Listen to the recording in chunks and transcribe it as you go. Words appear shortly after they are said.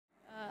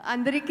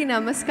Andariki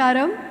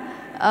namaskaram.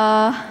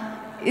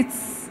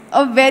 It's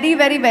a very,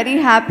 very, very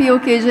happy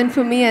occasion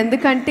for me.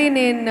 Endukante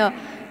nenu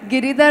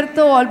Giridhar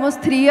tho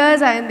almost 3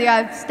 years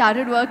I've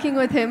started working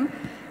with him.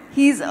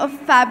 He's a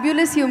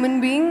fabulous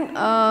human being.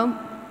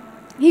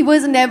 He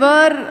was never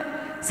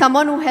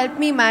someone who helped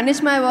me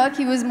manage my work.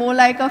 He was more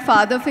like a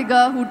father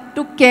figure who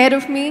took care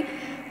of me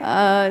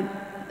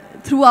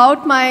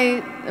throughout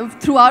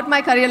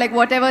my career, like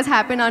whatever's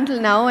happened until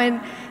now.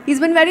 And he's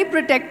been very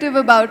protective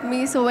about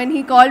me. So when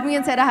he called me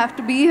and said I have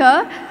to be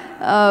here,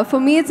 for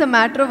me it's a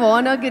matter of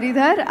honor,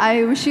 Giridhar.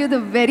 I wish you the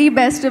very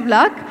best of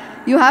luck.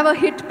 You have a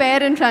hit pair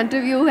in front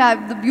of you. You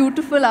have the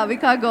beautiful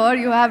Avika Gor.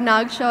 You have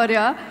Naga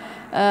Shourya.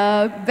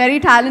 Very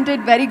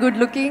talented, very good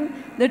looking.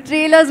 The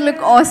trailers look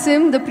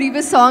awesome. The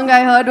previous song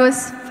I heard was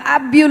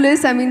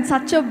fabulous. I mean,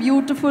 such a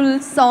beautiful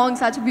song,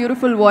 such a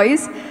beautiful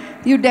voice.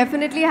 You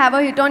definitely have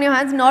a hit on your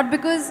hands, not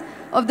because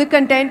of the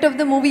content of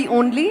the movie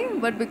only,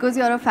 but because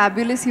you're a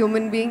fabulous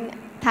human being.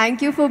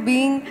 Thank you for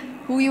being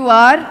who you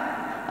are.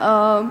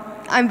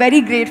 I'm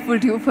very grateful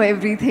to you for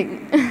everything.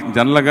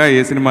 జనరల్గా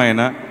ఏ cinema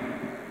అయినా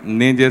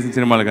నేను చేసిన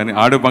సినిమాలు కానీ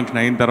audio function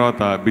అయిన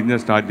తర్వాత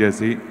business start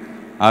చేసి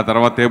ఆ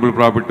తర్వాత టేబుల్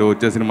ప్రాఫిట్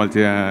వచ్చే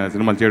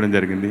సినిమాలు చేయడం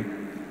జరిగింది.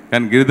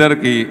 కానీ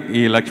గిరిధర్కి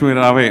ఈ లక్ష్మీ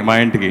రావే మా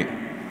ఇంటికి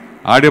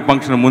ఆడియో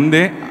ఫంక్షన్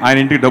ముందే ఆయన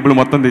ఇంటికి డబ్బులు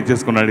మొత్తం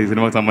తెచ్చేసుకున్నాడు ఈ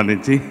సినిమాకి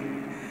సంబంధించి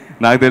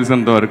నాకు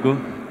తెలిసినంత వరకు.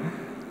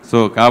 సో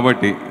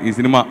కాబట్టి ఈ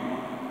సినిమా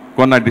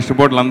కొన్న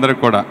డిస్ట్రిబ్యూటర్లందరికీ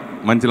కూడా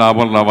మంచి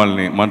లాభాలు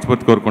రావాలని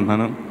మనస్ఫూర్తి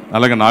కోరుకుంటున్నాను.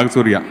 అలాగే నాగ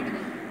సూర్య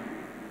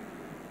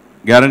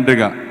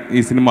గ్యారంటీగా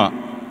ఈ సినిమా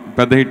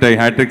పెద్ద హిట్ అయ్యి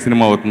హ్యాట్రిక్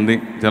సినిమా అవుతుంది.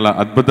 చాలా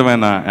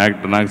అద్భుతమైన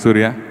యాక్టర్ నాగ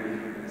సూర్య.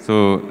 సో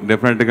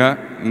డెఫినెట్గా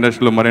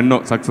ఇండస్ట్రీలో మరెన్నో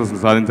సక్సెస్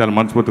సాధించాలని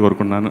మనస్ఫూర్తి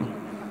కోరుకుంటున్నాను.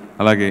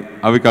 అలాగే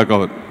అవికా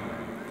గౌర్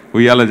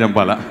ఉయ్యాల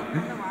జంపాల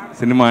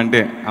సినిమా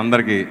అంటే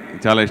అందరికీ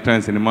చాలా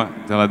ఇష్టమైన సినిమా,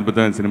 చాలా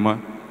అద్భుతమైన సినిమా.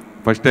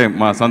 ఫస్ట్ టైం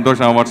మా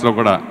సంతోష్ అవార్డ్స్లో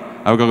కూడా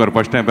అవికా గారు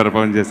ఫస్ట్ టైం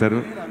పెర్ఫార్మెన్స్ చేశారు.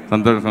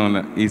 సంతోషం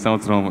ఈ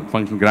సంవత్సరం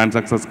ఫంక్షన్ గ్రాండ్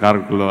సక్సెస్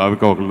కారకులు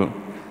అవికా ఒకళ్ళు.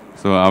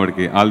 సో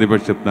ఆవిడకి ఆల్ ది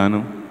బెస్ట్ చెప్తాను.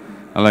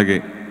 అలాగే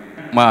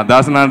మా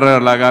దాసనారాయణ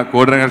గారు లాగా,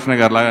 కోడిరంగకృష్ణ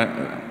గారు లాగా,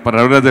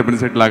 రవిరాజ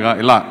ప్రిన్సెట్ లాగా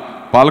ఇలా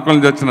పాలకొల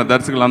నుంచి వచ్చిన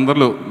దర్శకులు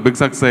అందరూ బిగ్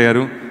సక్సెస్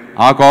అయ్యారు.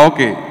 ఆ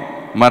కోవకి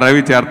మా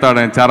రవి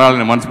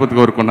చేరాలని మనస్ఫూర్తి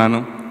కోరుకున్నాను.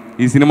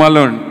 ఈ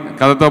సినిమాలో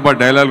కథతో పాటు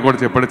డైలాగులు కూడా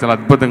చెప్పడం చాలా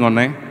అద్భుతంగా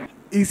ఉన్నాయి.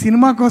 ఈ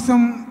సినిమా కోసం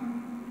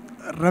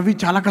రవి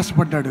చాలా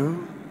కష్టపడ్డాడు.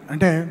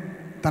 అంటే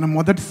తన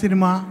మొదటి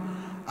సినిమా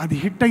అది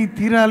హిట్ అయి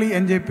తీరాలి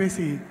అని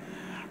చెప్పేసి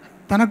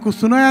తనకు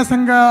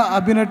సునాయాసంగా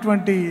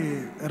అబ్బినటువంటి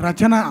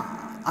రచన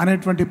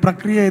అనేటువంటి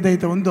ప్రక్రియ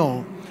ఏదైతే ఉందో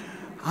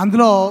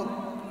అందులో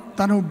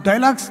తను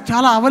డైలాగ్స్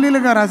చాలా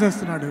అవలీలగా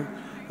రాసేస్తున్నాడు.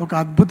 ఒక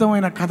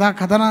అద్భుతమైన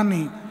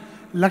కథనాన్ని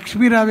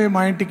లక్ష్మీ రావే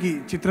మా ఇంటికి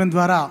చిత్రం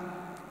ద్వారా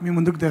మీ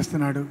ముందుకు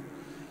తెస్తున్నాడు.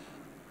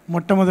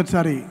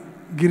 మొట్టమొదటిసారి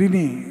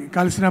గిరిని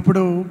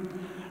కలిసినప్పుడు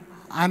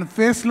ఆయన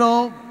ఫేస్లో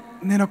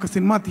నేను ఒక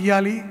సినిమా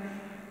తీయాలి,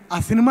 ఆ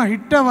సినిమా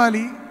హిట్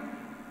అవ్వాలి,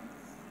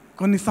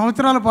 కొన్ని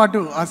సంవత్సరాల పాటు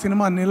ఆ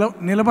సినిమా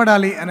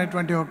నిలబడాలి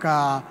అనేటువంటి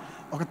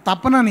ఒక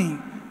తపనని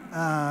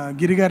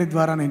గిరిగారి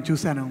ద్వారా నేను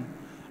చూశాను.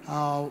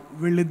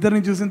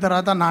 వీళ్ళిద్దరిని చూసిన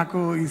తర్వాత నాకు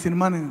ఈ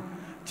సినిమాని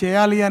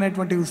చేయాలి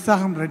అనేటువంటి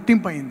ఉత్సాహం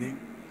రెట్టింపయింది.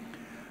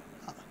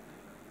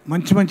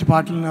 మంచి మంచి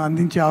పాటలను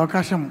అందించే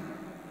అవకాశం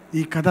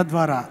ఈ కథ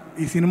ద్వారా,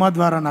 ఈ సినిమా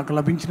ద్వారా నాకు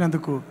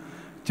లభించినందుకు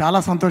చాలా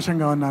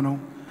సంతోషంగా ఉన్నాను.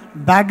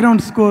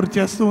 బ్యాక్గ్రౌండ్ స్కోర్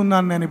చేస్తూ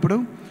ఉన్నాను నేను ఇప్పుడు.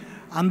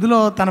 అందులో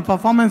తన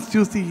పర్ఫార్మెన్స్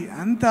చూసి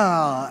అంత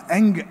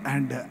యంగ్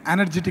అండ్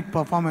ఎనర్జెటిక్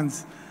పర్ఫార్మెన్స్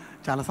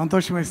చాలా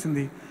సంతోషం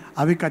వేసింది.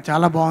 అవిక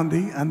చాలా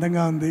బాగుంది,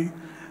 అందంగా ఉంది,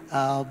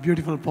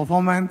 బ్యూటిఫుల్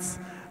పర్ఫార్మెన్స్.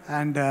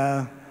 అండ్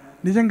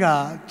నిజంగా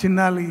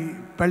చిన్నాలి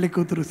పెళ్లి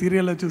కూతురు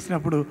సీరియల్లో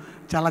చూసినప్పుడు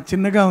చాలా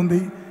చిన్నగా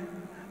ఉంది,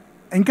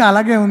 ఇంకా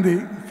అలాగే ఉంది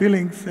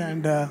ఫీలింగ్స్.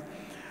 And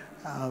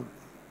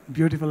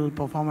beautiful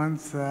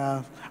performance.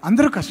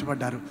 అందరూ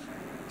కష్టపడ్డారు.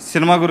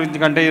 సినిమా గురించి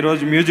కంటే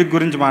ఈరోజు మ్యూజిక్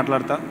గురించి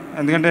మాట్లాడతా.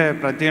 ఎందుకంటే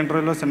ప్రతి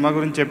ఇంటర్వ్యూలో సినిమా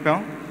గురించి చెప్పాం,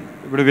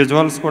 ఇప్పుడు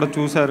విజువల్స్ కూడా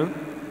చూశారు,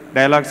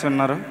 డైలాగ్స్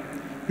విన్నారు.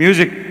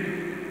 మ్యూజిక్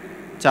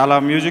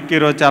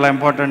ఈరోజు చాలా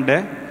ఇంపార్టెంట్ డే.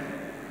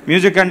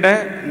 మ్యూజిక్ అంటే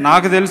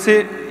నాకు తెలిసి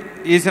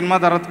ఈ సినిమా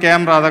తర్వాత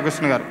కేఎం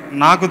రాధాకృష్ణ గారు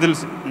నాకు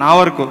తెలిసి నా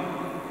వరకు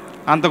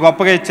అంత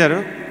గొప్పగా ఇచ్చారు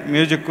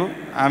మ్యూజిక్.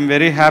 I'm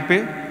very happy.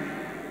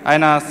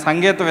 ఆయన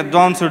సంగీత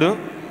విద్వాంసుడు,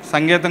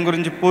 సంగీతం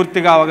గురించి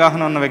పూర్తిగా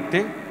అవగాహన ఉన్న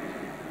వ్యక్తి.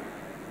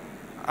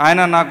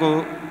 ఆయన నాకు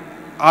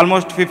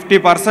ఆల్మోస్ట్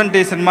 50%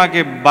 ఈ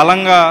సినిమాకి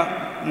బలంగా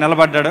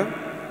నిలబడ్డాడు.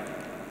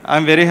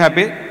 I'm very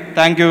happy.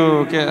 Thank you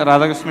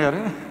Radhakrishna గారు.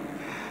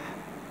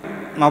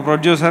 మా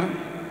ప్రొడ్యూసర్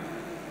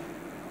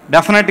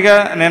డెఫినెట్గా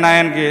నేను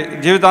ఆయనకి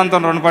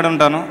జీవితాంతం రుణపడి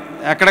ఉంటాను.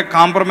 ఎక్కడ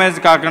కాంప్రమైజ్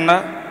కాకుండా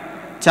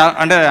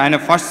అంటే ఆయన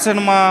ఫస్ట్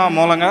సినిమా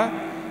మూలంగా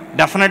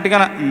డెఫినెట్గా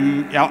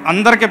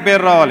అందరికీ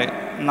పేరు రావాలి.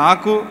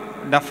 నాకు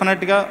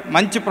డెఫినెట్గా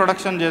మంచి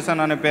ప్రొడక్షన్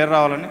చేశాను అనే పేరు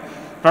రావాలని.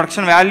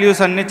 ప్రొడక్షన్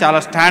వాల్యూస్ అన్నీ చాలా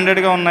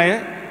స్టాండర్డ్గా ఉన్నాయి,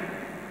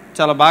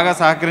 చాలా బాగా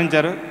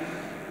సహకరించారు.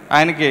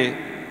 ఆయనకి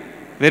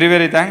వెరీ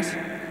వెరీ థ్యాంక్స్.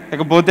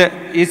 ఇకపోతే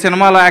ఈ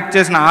సినిమాలో యాక్ట్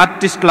చేసిన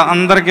ఆర్టిస్టులు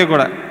అందరికీ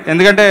కూడా,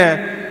 ఎందుకంటే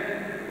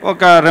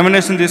ఒక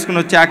రెమ్యునేషన్ తీసుకుని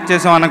వచ్చి యాక్ట్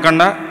చేసాం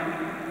అనకుండా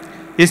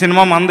ఈ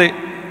సినిమా మంది,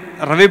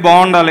 రవి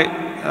బాగుండాలి,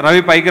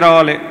 రవి పైకి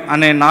రావాలి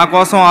అని నా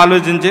కోసం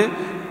ఆలోచించి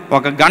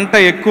ఒక గంట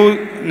ఎక్కువ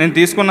నేను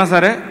తీసుకున్నా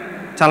సరే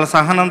చాలా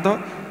సహనంతో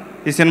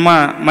ఈ సినిమా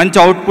మంచి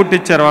అవుట్పుట్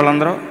ఇచ్చారు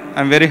వాళ్ళందరూ.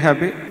 I'm very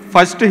happy.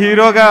 ఫస్ట్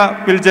హీరోగా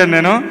పిలిచాను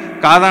నేను,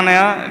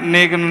 కాదన్నయ్య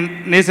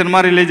నీ సినిమా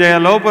రిలీజ్ అయ్యే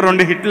లోపు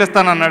 2 హిట్లు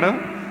ఇస్తానన్నాడు.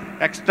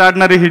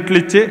 ఎక్స్ట్రాడినరీ హిట్లు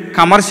ఇచ్చి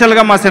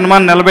కమర్షియల్గా మా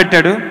సినిమాని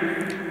నిలబెట్టాడు.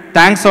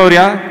 థ్యాంక్స్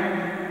శౌర్య,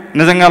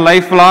 నిజంగా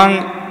లైఫ్ లాంగ్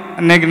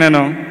నీకు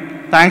నేను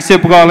థ్యాంక్స్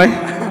చెప్పుకోవాలి.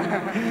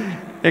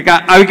 ఇక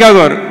అవికా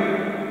గోర్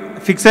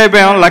ఫిక్స్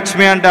అయిపోయాం,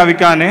 లక్ష్మి అంటే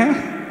అవిక అని.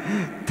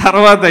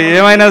 తర్వాత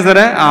ఏమైనా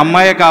సరే ఆ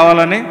అమ్మాయే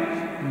కావాలని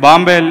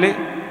బాంబే వెళ్ళి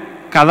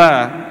కథ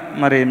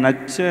మరి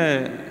నచ్చే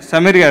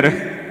సమీర్ గారు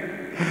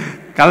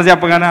కథ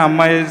చెప్పగానే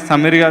అమ్మాయి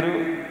సమీర్ గారు,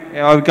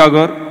 అవికా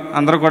గోర్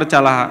అందరూ కూడా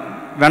చాలా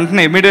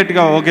వెంటనే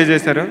ఇమీడియట్గా ఓకే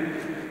చేశారు.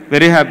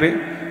 Very happy.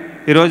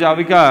 ఈరోజు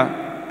అవిక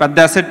పెద్ద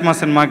అసెట్ మా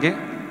సినిమాకి.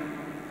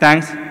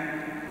 థ్యాంక్స్.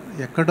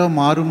 ఎక్కడో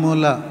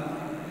మారుమూల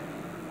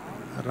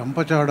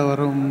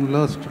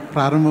రంపచోడవరంలో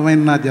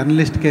ప్రారంభమైన నా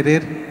జర్నలిస్ట్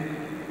కెరీర్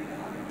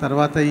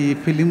తర్వాత ఈ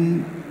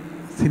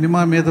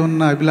సినిమా మీద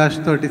ఉన్న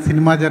అభిలాషతోటి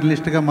సినిమా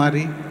జర్నలిస్ట్గా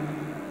మారి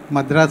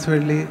మద్రాసు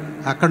వెళ్ళి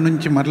అక్కడి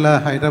నుంచి మరలా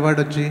హైదరాబాద్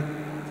వచ్చి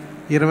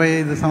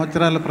 25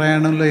 సంవత్సరాల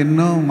ప్రయాణంలో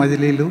ఎన్నో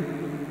మజిలీలు.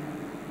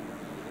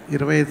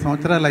 25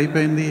 సంవత్సరాలు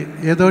అయిపోయింది,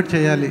 ఏదో ఒకటి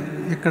చేయాలి.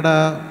 ఇక్కడ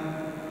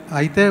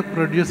అయితే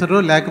ప్రొడ్యూసరు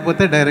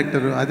లేకపోతే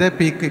డైరెక్టరు, అదే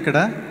పీక్. ఇక్కడ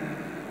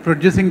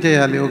ప్రొడ్యూసింగ్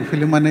చేయాలి ఒక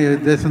ఫిలిం అనే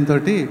ఉద్దేశంతో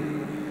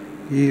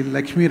ఈ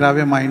లక్ష్మీ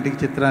రావే మా ఇంటికి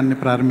చిత్రాన్ని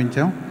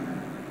ప్రారంభించాం.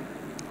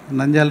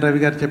 నంద్యాల రవి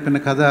గారు చెప్పిన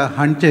కథ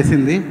హంట్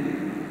చేసింది.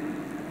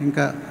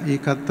 ఇంకా ఈ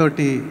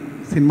కథతోటి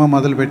సినిమా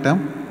మొదలుపెట్టాం.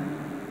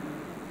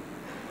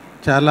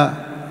 చాలా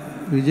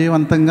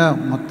విజయవంతంగా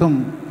మొత్తం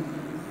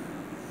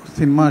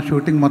సినిమా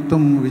షూటింగ్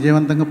మొత్తం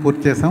విజయవంతంగా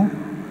పూర్తి చేసాం.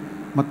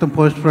 మొత్తం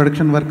పోస్ట్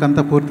ప్రొడక్షన్ వర్క్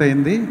అంతా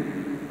పూర్తయింది.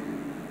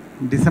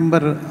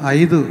 డిసెంబర్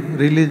 5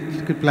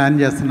 రిలీజ్కి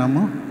ప్లాన్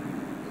చేస్తున్నాము.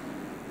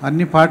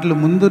 అన్ని పాటలు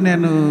ముందు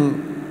నేను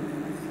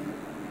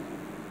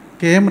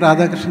కేఎం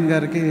రాధాకృష్ణ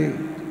గారికి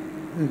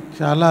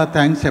చాలా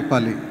థ్యాంక్స్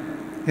చెప్పాలి.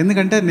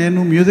 ఎందుకంటే నేను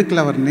మ్యూజిక్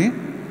లవర్ని.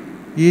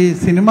 ఈ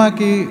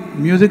సినిమాకి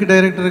మ్యూజిక్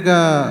డైరెక్టర్గా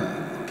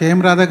కేఎం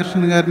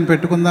రాధాకృష్ణ గారిని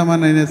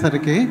పెట్టుకుందామని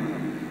అనేసరికి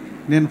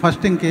నేను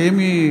ఫస్ట్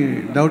ఇంకేమీ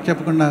డౌట్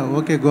చెప్పకుండా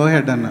ఓకే గో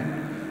హెడ్ అన్న.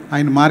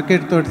 ఆయన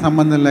మార్కెట్ తోటి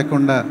సంబంధం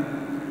లేకుండా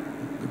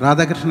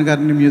రాధాకృష్ణ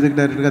గారిని మ్యూజిక్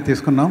డైరెక్టర్గా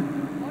తీసుకున్నాం.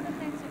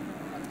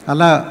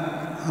 అలా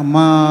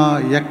మా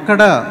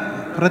ఎక్కడ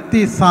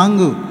ప్రతి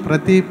సాంగు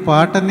ప్రతి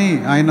పాటని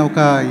ఆయన ఒక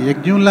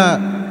యజ్ఞంలా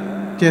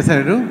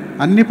చేశాడు.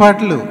 అన్ని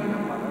పాటలు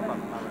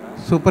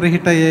సూపర్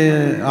హిట్ అయ్యే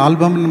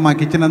ఆల్బమ్ని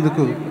మాకు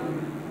ఇచ్చినందుకు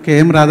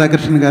కేఎం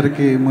రాధాకృష్ణ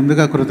గారికి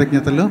ముందుగా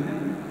కృతజ్ఞతలు.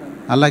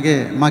 అలాగే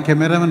మా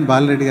కెమెరామెన్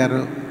బాలరెడ్డి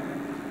గారు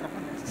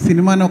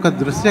సినిమాని ఒక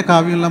దృశ్య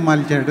కావ్యంలో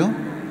మలిచాడు.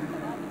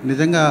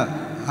 నిజంగా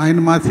ఆయన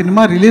మా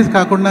సినిమా రిలీజ్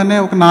కాకుండానే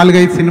ఒక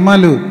 4-5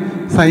 సినిమాలు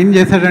సైన్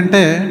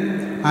చేశాడంటే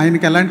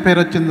ఆయనకి ఎలాంటి పేరు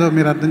వచ్చిందో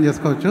మీరు అర్థం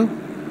చేసుకోవచ్చు.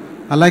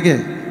 అలాగే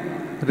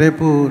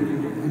రేపు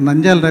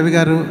నంద్యాల రవి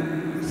గారు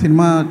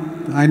సినిమా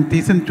ఆయన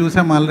తీసింది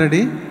చూసాం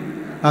ఆల్రెడీ.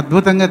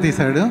 అద్భుతంగా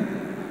తీశాడు.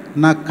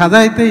 నా కథ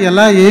అయితే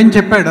ఎలా ఏం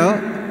చెప్పాడో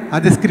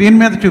అది స్క్రీన్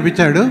మీద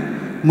చూపించాడు.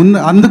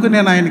 అందుకు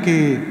నేను ఆయనకి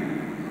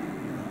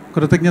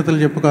కృతజ్ఞతలు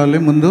చెప్పుకోవాలి.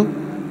 ముందు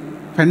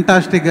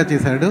ఫెంటాస్టిక్గా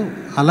చేశాడు.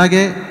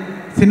 అలాగే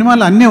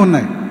సినిమాలు అన్నీ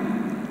ఉన్నాయి.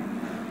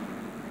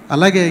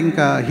 అలాగే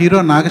ఇంకా హీరో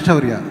నాగ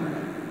శౌర్య.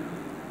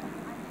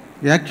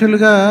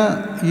 యాక్చువల్గా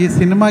ఈ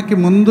సినిమాకి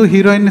ముందు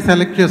హీరోయిన్ని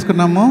సెలెక్ట్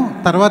చేసుకున్నాము,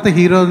 తర్వాత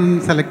హీరోయిన్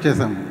సెలెక్ట్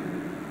చేసాము.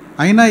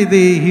 అయినా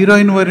ఇది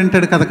హీరోయిన్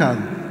ఓరియంటెడ్ కథ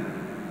కాదు,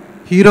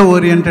 హీరో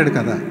ఓరియంటెడ్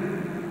కథ.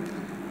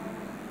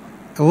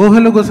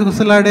 ఊహలు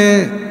గుసగుసలాడే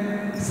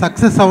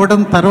సక్సెస్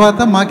అవ్వడం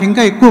తర్వాత మాకు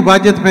ఇంకా ఎక్కువ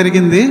బాధ్యత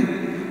పెరిగింది.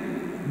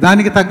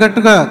 దానికి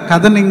తగ్గట్టుగా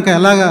కథను ఇంకా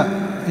ఎలాగా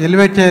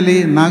ఎలివేట్ చేయాలి,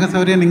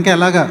 నాగశౌర్యని ఇంకా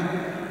ఎలాగా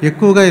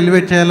ఎక్కువగా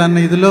ఎలివేట్ చేయాలన్న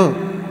ఇదిలో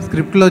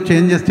స్క్రిప్ట్లో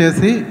చేంజెస్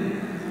చేసి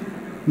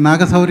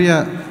నాగశౌర్య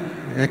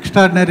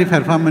ఎక్స్ట్రాడినరీ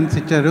పెర్ఫార్మెన్స్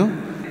ఇచ్చారు.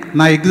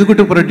 నా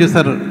ఎగ్జిక్యూటివ్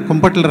ప్రొడ్యూసర్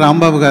కుంపట్ల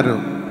రాంబాబు గారు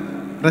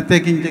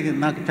ప్రత్యేకించి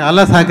నాకు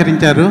చాలా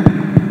సహకరించారు.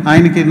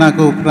 ఆయనకి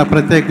నాకు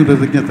ప్రత్యేక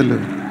కృతజ్ఞతలు.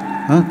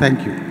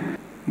 Thank you.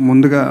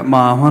 ముందుగా మా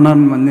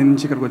ఆహ్వానాన్ని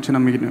అందించి ఇక్కడికి వచ్చిన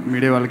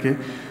మీడియా వాళ్ళకి,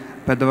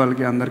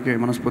 పెద్దవాళ్ళకి అందరికీ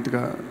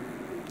మనస్ఫూర్తిగా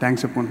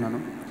థ్యాంక్స్ చెప్పుకుంటున్నాను.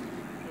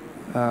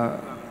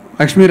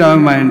 లక్ష్మీ రావే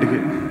మా ఇంటికి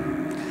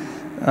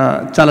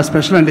చాలా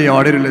స్పెషల్ అండి ఈ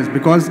ఆడియో రిలీజ్.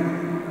 బికాజ్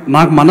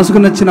నాకు మనసుకు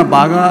నచ్చిన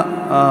బాగా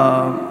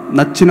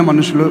నచ్చిన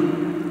మనుషులు,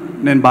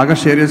 నేను బాగా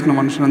షేర్ చేసుకున్న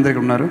మనుషులు అందరూ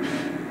ఇక్కడ ఉన్నారు.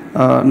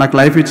 నాకు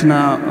లైఫ్ ఇచ్చిన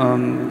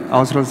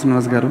అవసరాల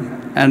శ్రీనివాస్ గారు.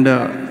 అండ్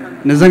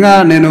నిజంగా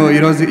నేను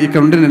ఈరోజు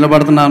ఇక్కడ ఉండి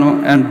నిలబడుతున్నాను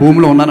అండ్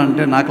భూమిలో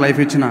ఉన్నానంటే నాకు లైఫ్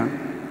ఇచ్చిన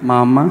మా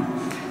అమ్మ.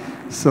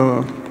 సో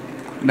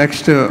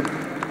నెక్స్ట్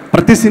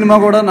ప్రతి సినిమా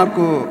కూడా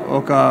నాకు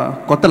ఒక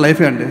కొత్త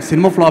లైఫే అండి.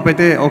 సినిమా ఫ్లాప్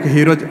అయితే ఒక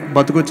హీరో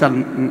బతుకు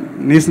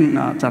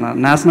చాలా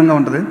నాశనంగా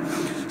ఉంటుంది.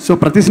 సో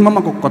ప్రతి సినిమా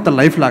మాకు ఒక కొత్త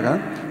లైఫ్ లాగా.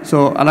 సో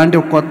అలాంటి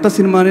ఒక కొత్త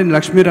సినిమాని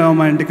లక్ష్మీ రావే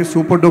మా ఇంటికి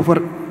సూపర్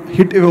డూపర్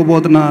హిట్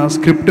ఇవ్వబోతున్న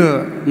స్క్రిప్ట్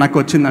నాకు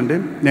వచ్చిందండి.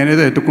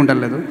 నేనేదో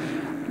ఎత్తుక్కుంటలేదు.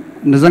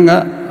 నిజంగా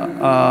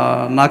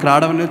నాకు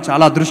రావడం అనేది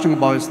చాలా అదృష్టంగా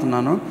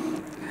భావిస్తున్నాను.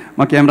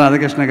 మా కేఎం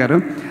రాధాకృష్ణ గారు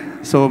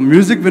సో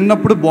మ్యూజిక్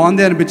విన్నప్పుడు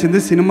బాగుంది అనిపించింది,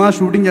 సినిమా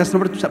షూటింగ్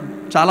చేస్తున్నప్పుడు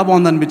చాలా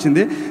బాగుంది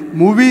అనిపించింది,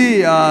 మూవీ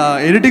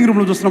ఎడిటింగ్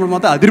రూమ్లో చూస్తున్నప్పుడు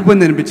మాత్రం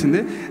అదిరిపోయింది అనిపించింది,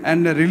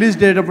 అండ్ రిలీజ్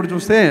డేట్ అప్పుడు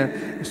చూస్తే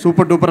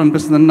సూపర్ డూపర్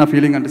అనిపిస్తుందని నా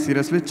ఫీలింగ్. అంటే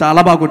సీరియస్లీ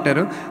చాలా బాగా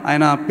కొట్టారు.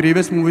 ఆయన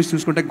ప్రీవియస్ మూవీస్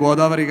చూసుకుంటే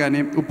గోదావరి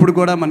కానీ ఇప్పుడు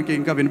కూడా మనకి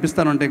ఇంకా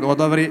వినిపిస్తూనే ఉంటాయి.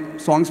 గోదావరి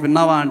సాంగ్స్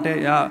విన్నావా అంటే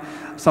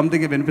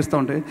సంథింగ్ వినిపిస్తూ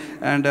ఉంటాయి,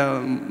 అండ్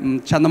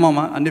చందమామ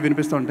అన్నీ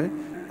వినిపిస్తూ ఉంటాయి.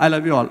 I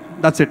love you all.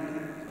 That's it.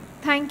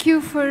 Thank you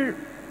for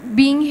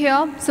being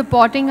here,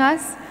 supporting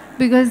us,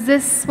 because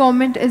this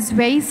moment is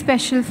very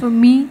special for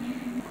me.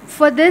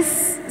 For this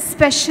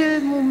special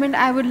moment,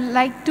 I would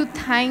like to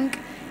thank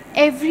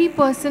every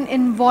person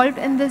involved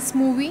in this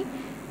movie,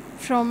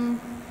 from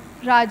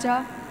Raja,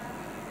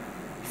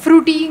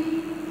 Fruity,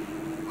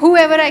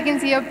 whoever I can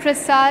see,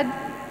 Prasad.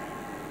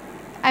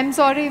 I'm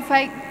sorry if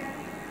I...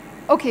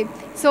 Okay,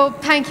 so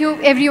thank you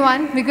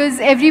everyone, because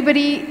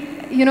everybody,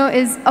 you know,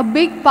 is a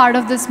big part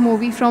of this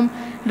movie, from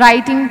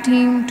writing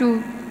team to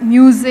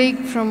music,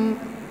 from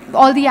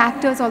all the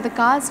actors, all the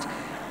cast,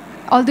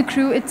 all the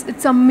crew.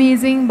 It's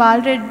amazing. Bal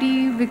Reddy,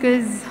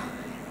 because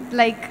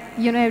like,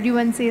 you know,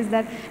 everyone says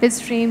that his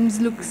frames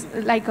looks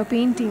like a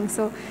painting.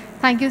 So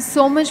thank you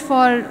so much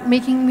for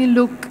making me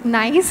look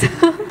nice.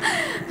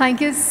 Thank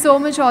you so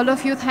much, all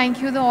of you.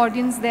 Thank you, the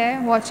audience there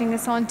watching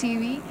us on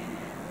TV.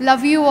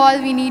 Love you all.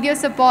 We need your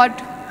support.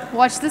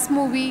 Watch this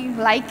movie,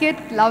 like it,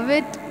 love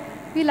it.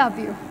 We love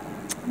you.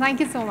 Thank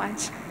you so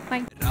much.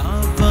 Thank you.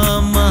 రావా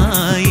మా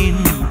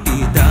ఇంటి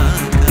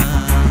దాకా,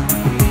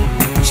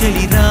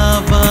 చలి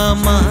రావా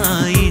మా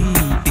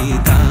ఇంటి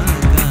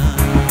దాకా,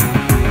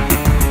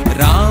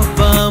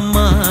 రావా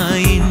మా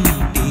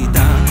ఇంటి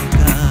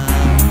దాకా,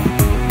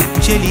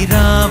 చలి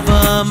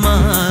రావా మా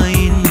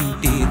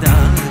ఇంటి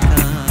దాకా.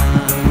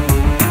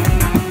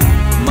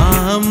 మా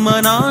అమ్మ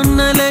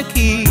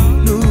నాన్నలకి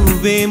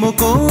నువ్వేమో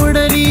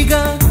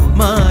కోడలిగా,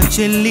 మా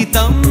చెల్లి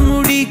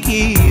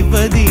తమ్ముడికి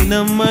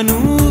వదినమ్మ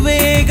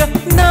నువ్వేగా.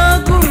 నా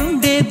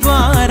గుండె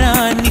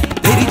ద్వారాన్ని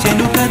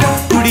తెరిచెను కదా,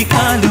 కుడి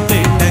కాలు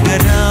పెట్టగా.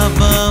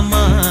 రావా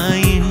మా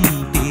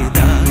ఇంటి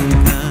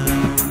దాకా,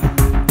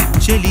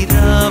 చెలి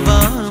రావా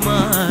మా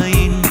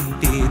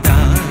ఇంటి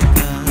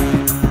దాకా.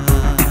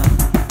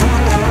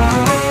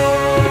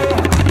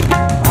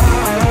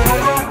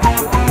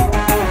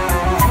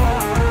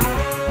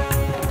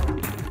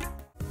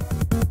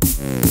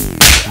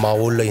 మా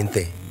ఊళ్ళో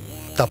ఇంతే,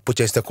 తప్పు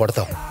చేస్తే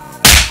కొడతాం.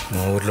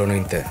 మా ఊర్లోనూ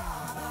ఇంతే,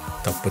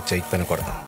 తప్పు చేయకపోయినా కొడతాం.